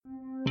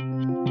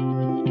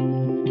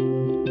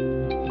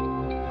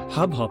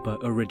Hubhopper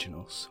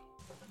Originals.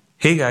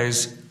 Hey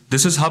guys,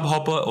 this is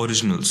Hubhopper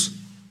Originals,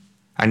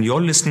 and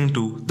you're listening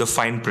to The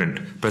Fine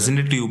Print,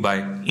 presented to you by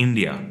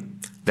indieA.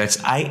 That's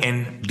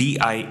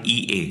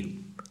INDIEA.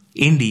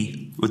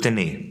 Indie with an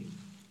A.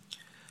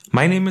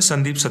 My name is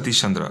Sandeep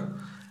Satish Chandra.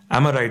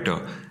 I'm a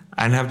writer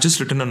and have just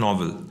written a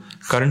novel.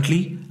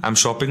 Currently, I'm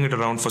shopping it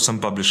around for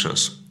some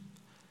publishers.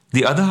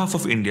 The other half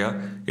of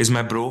indieA is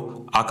my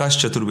bro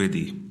Akash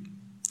Chaturvedi.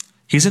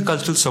 He's a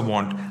cultural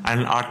savant and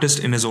an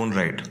artist in his own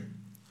right.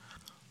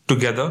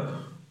 Together,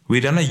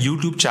 we run a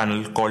YouTube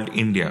channel called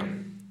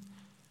indieA.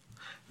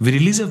 We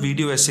release a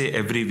video essay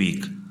every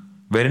week,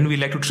 wherein we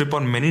like to trip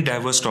on many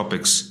diverse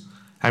topics,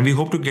 and we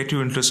hope to get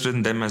you interested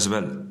in them as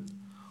well.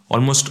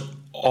 Almost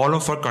all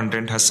of our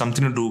content has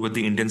something to do with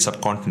the Indian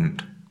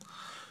subcontinent.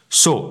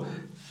 So,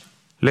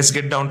 let's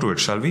get down to it,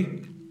 shall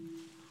we?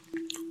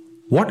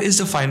 What is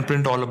the fine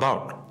print all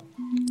about?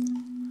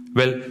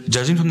 Well,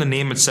 judging from the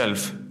name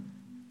itself,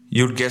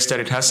 you'd guess that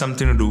it has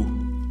something to do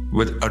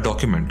with a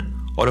document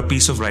or a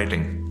piece of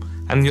writing.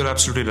 And you're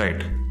absolutely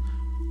right.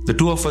 The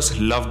two of us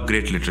love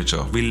great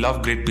literature. We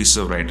love great pieces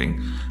of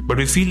writing. But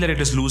we feel that it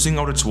is losing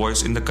out its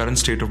voice in the current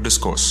state of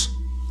discourse.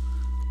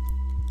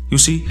 You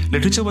see,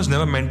 literature was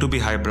never meant to be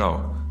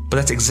highbrow, but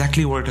that's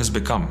exactly what it has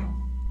become.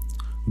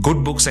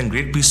 Good books and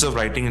great pieces of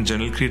writing in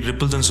general create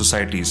ripples in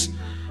societies.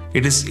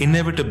 It is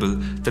inevitable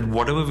that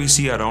whatever we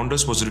see around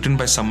us was written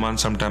by someone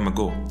some time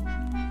ago.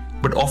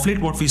 But of late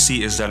what we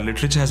see is that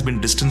literature has been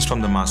distanced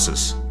from the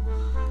masses.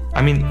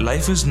 I mean,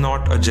 life is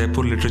not a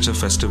Jaipur Literature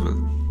Festival.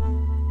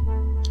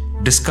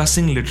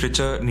 Discussing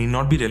literature need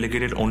not be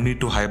relegated only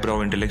to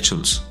highbrow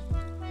intellectuals.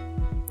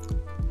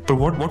 But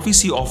what we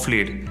see of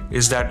late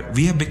is that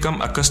we have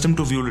become accustomed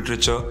to view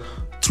literature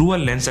through a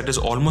lens that is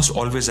almost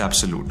always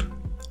absolute.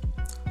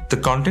 The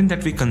content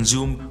that we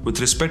consume with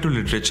respect to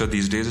literature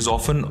these days is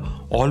often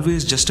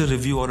always just a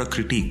review or a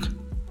critique.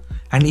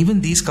 And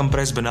even these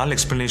comprise banal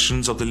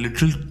explanations of the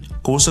literal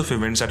course of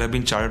events that have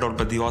been charted out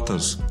by the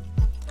authors.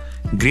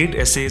 Great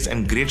essays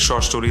and great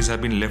short stories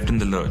have been left in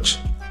the lurch.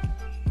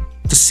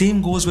 The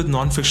same goes with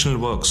non-fictional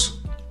works.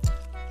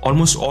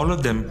 Almost all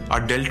of them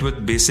are dealt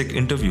with basic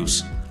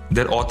interviews.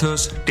 Their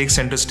authors take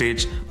center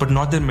stage, but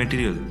not their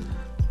material.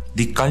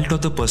 The cult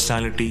of the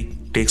personality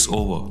takes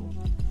over.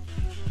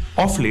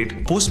 Of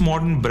late,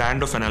 postmodern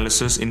brand of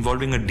analysis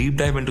involving a deep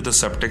dive into the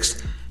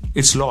subtext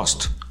is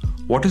lost.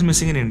 What is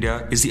missing in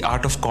India is the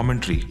art of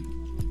commentary.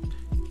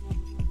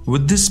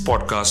 With this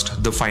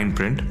podcast, The Fine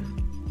Print,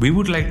 we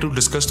would like to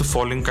discuss the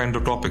following kind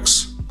of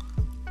topics.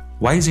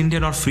 Why is India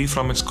not free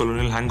from its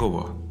colonial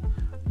hangover?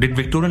 Did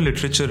Victorian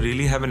literature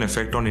really have an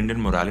effect on Indian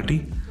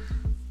morality?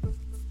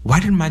 Why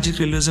did magic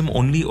realism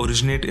only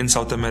originate in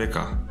South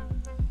America?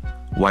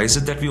 Why is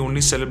it that we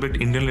only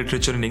celebrate Indian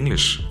literature in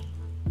English?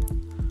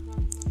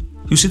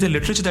 You see, the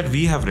literature that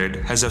we have read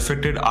has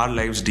affected our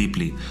lives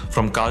deeply.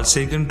 From Carl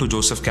Sagan to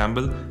Joseph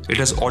Campbell, it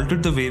has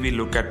altered the way we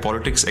look at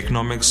politics,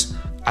 economics,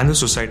 and the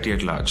society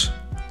at large.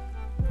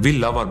 We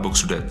love our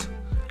books to death,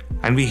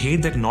 and we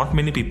hate that not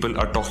many people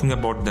are talking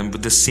about them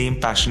with the same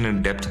passion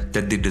and depth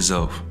that they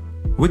deserve.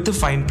 With The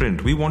Fine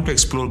Print, we want to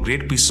explore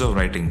great pieces of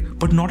writing,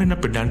 but not in a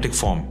pedantic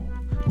form,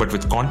 but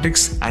with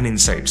context and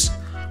insights.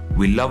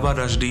 We love our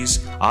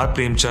Rushdis, our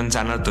Premchands,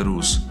 and our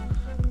Tarus.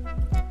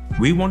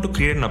 We want to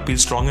create an appeal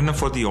strong enough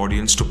for the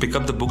audience to pick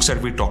up the books that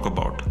we talk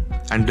about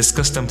and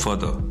discuss them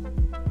further.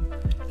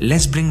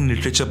 Let's bring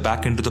literature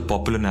back into the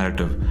popular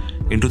narrative,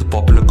 into the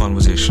popular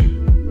conversation.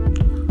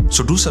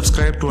 So do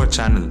subscribe to our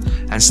channel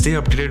and stay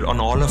updated on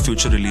all our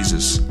future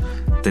releases.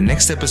 The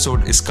next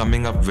episode is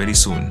coming up very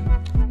soon.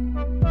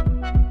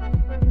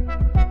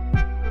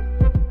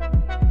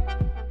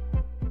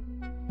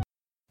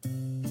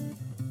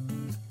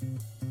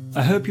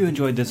 I hope you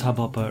enjoyed this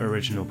Hubhopper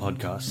original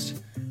podcast.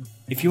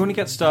 If you want to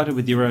get started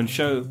with your own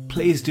show,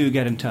 please do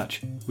get in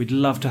touch. We'd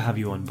love to have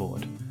you on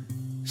board.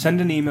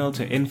 Send an email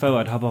to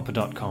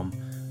info@hubhopper.com.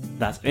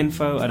 That's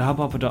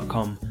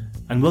info@hubhopper.com,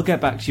 and we'll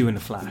get back to you in a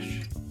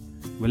flash.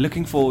 We're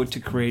looking forward to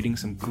creating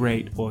some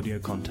great audio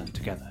content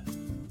together.